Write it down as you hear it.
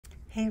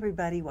Hey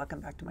everybody, welcome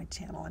back to my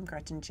channel. I'm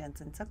Gretchen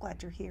Jensen. So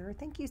glad you're here.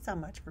 Thank you so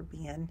much for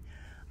being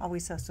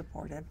always so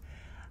supportive.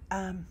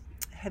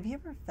 Have you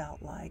ever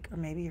felt like, or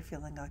maybe you're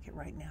feeling like it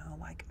right now,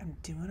 like I'm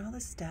doing all the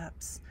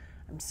steps,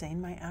 I'm saying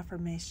my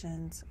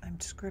affirmations, I'm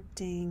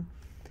scripting,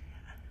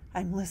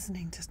 I'm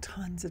listening to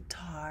tons of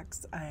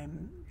talks,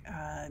 I'm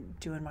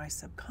doing my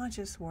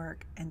subconscious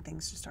work, and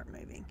things just aren't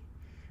moving.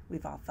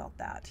 We've all felt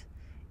that.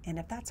 And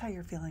if that's how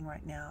you're feeling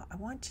right now, I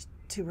want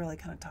to really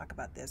kind of talk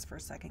about this for a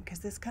second, because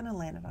this kind of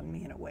landed on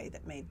me in a way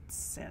that made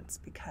sense,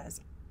 because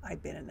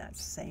I've been in that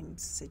same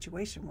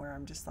situation where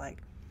I'm just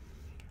like,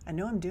 I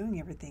know I'm doing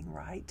everything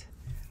right,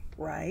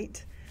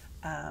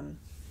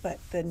 but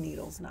the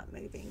needle's not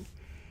moving.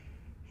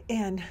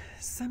 And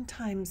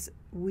sometimes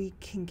we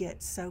can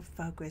get so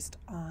focused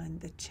on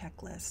the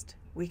checklist.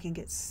 We can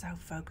get so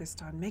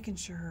focused on making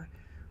sure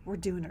we're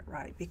doing it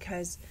right,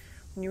 because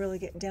when you really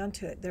get down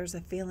to it, there's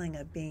a feeling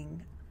of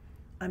being,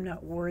 I'm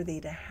not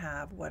worthy to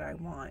have what I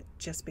want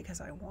just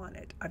because I want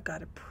it. I've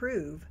got to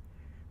prove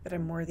that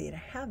I'm worthy to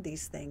have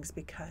these things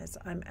because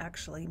I'm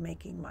actually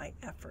making my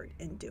effort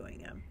in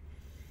doing them.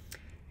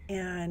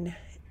 And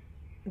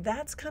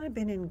that's kind of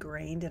been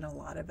ingrained in a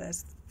lot of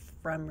us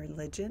from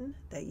religion,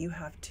 that you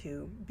have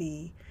to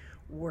be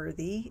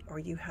worthy, or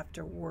you have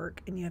to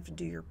work and you have to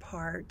do your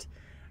part.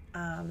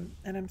 And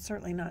I'm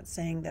certainly not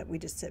saying that we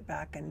just sit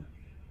back and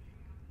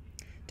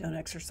don't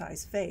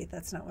exercise faith.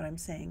 That's not what I'm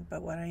saying.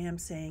 But what I am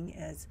saying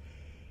is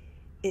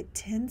it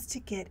tends to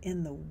get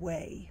in the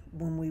way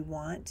when we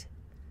want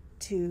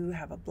to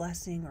have a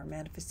blessing or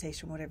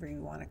manifestation, whatever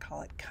you want to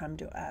call it, come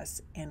to us,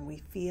 and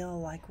we feel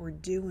like we're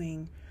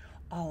doing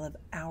all of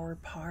our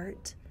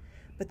part.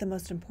 But the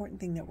most important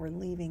thing that we're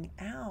leaving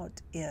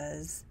out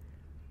is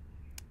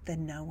the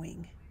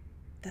knowing,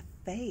 the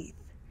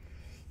faith.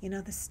 You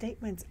know, the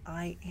statements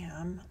I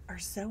am are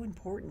so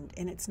important,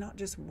 and it's not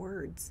just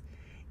words.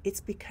 It's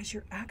because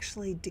you're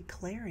actually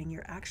declaring,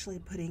 you're actually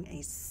putting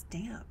a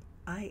stamp.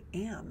 I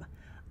am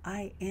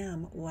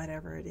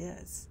whatever it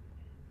is.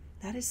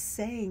 That is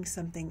saying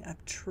something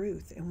of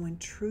truth. And when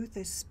truth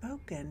is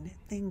spoken,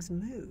 things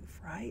move,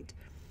 right?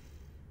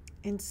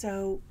 And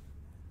so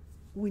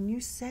when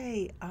you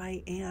say,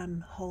 I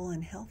am whole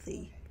and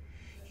healthy,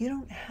 you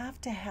don't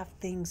have to have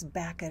things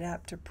back it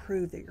up to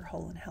prove that you're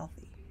whole and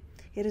healthy.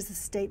 It is a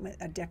statement,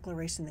 a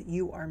declaration that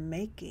you are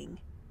making,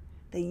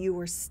 that you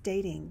are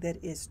stating, that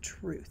is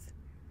truth.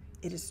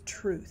 It is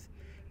truth.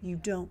 You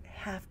don't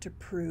have to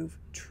prove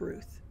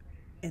truth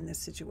in this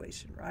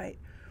situation, right?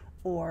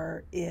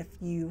 Or if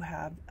you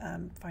have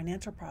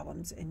financial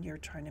problems and you're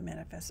trying to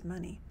manifest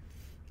money,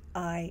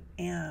 I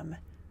am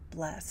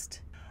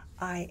blessed.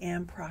 I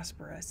am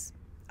prosperous.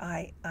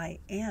 I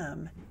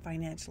am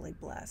financially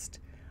blessed.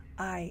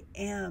 I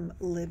am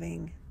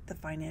living the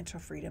financial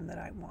freedom that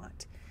I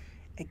want.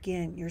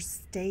 Again, you're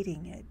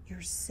stating it,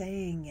 you're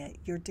saying it,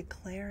 you're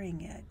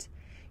declaring it.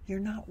 You're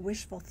not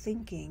wishful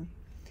thinking.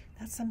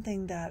 That's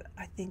something that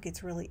I think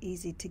it's really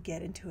easy to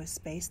get into a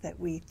space that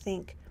we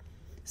think,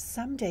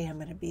 someday I'm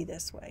going to be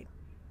this way.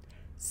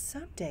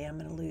 Someday I'm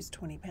going to lose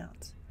 20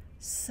 pounds.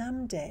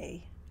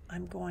 Someday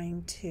I'm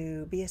going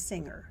to be a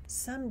singer.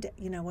 Someday,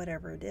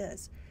 whatever it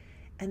is.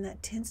 And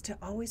that tends to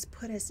always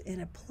put us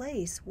in a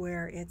place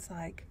where it's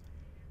like,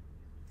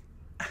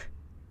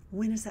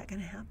 when is that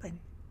going to happen?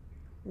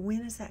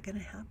 When is that going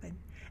to happen?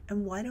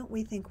 And why don't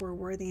we think we're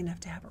worthy enough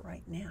to have it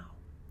right now?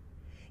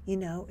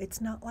 It's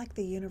not like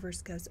the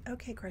universe goes,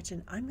 okay,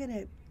 Gretchen, I'm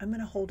going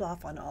to hold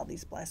off on all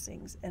these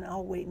blessings and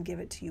I'll wait and give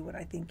it to you when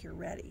I think you're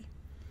ready.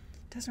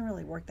 It doesn't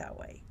really work that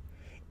way.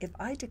 If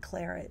I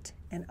declare it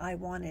and I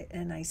want it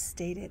and I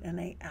state it and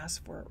I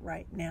ask for it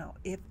right now,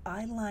 if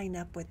I line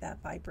up with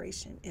that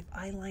vibration, if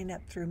I line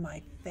up through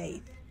my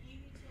faith,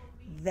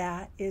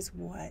 that is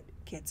what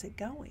gets it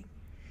going.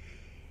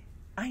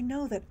 I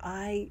know that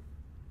I,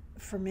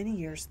 for many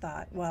years,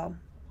 thought, well,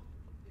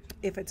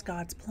 if it's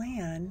God's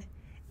plan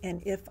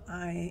and if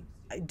I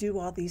do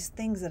all these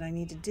things that I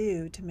need to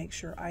do to make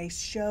sure I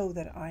show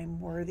that I'm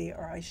worthy,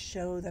 or I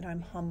show that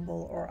I'm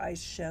humble, or I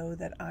show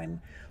that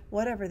I'm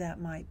whatever that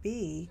might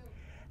be,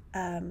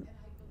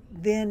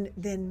 then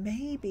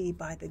maybe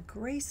by the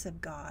grace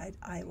of God,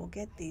 I will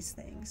get these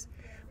things.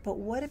 But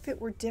what if it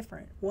were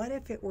different? What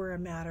if it were a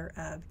matter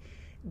of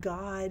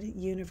God,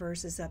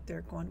 universe is up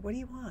there going, what do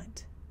you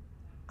want?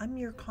 I'm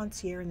your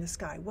concierge in the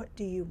sky. What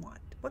do you want?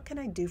 What can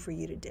I do for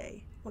you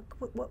today?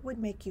 What would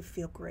make you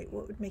feel great?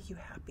 What would make you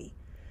happy?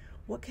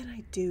 What can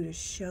I do to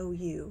show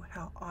you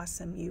how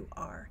awesome you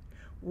are?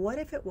 What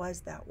if it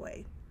was that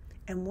way?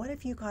 And what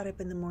if you got up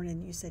in the morning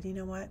and you said, you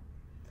know what?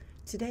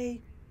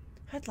 Today,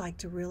 I'd like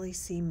to really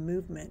see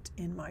movement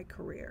in my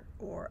career,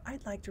 or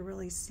I'd like to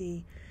really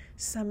see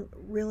some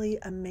really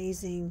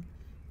amazing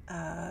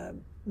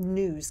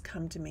news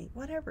come to me.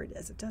 Whatever it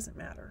is, it doesn't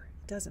matter.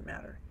 It doesn't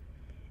matter.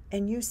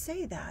 And you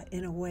say that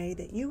in a way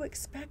that you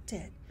expect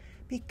it,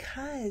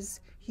 because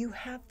you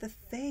have the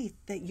faith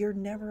that you're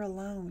never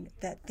alone,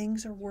 that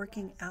things are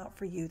working out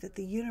for you, that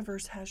the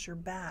universe has your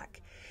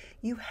back.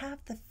 You have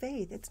the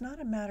faith. It's not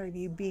a matter of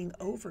you being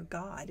over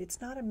God. It's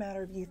not a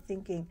matter of you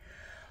thinking,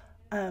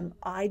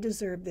 I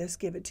deserve this,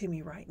 give it to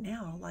me right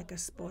now, like a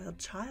spoiled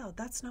child.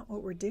 That's not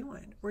what we're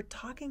doing. We're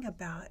talking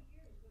about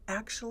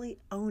actually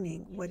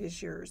owning what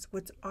is yours,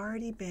 what's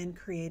already been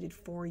created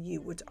for you,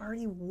 what's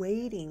already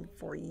waiting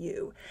for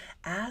you.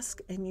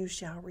 Ask and you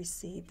shall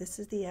receive. This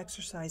is the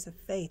exercise of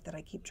faith that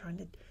I keep trying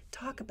to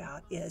talk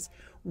about, is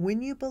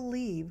when you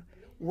believe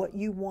what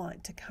you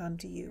want to come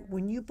to you,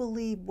 when you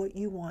believe what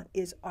you want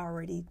is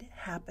already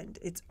happened,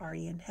 it's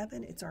already in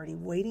heaven, it's already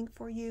waiting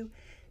for you,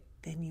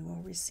 then you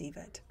will receive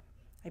it.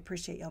 I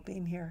appreciate y'all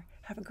being here.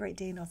 Have a great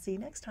day, and I'll see you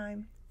next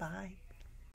time. Bye.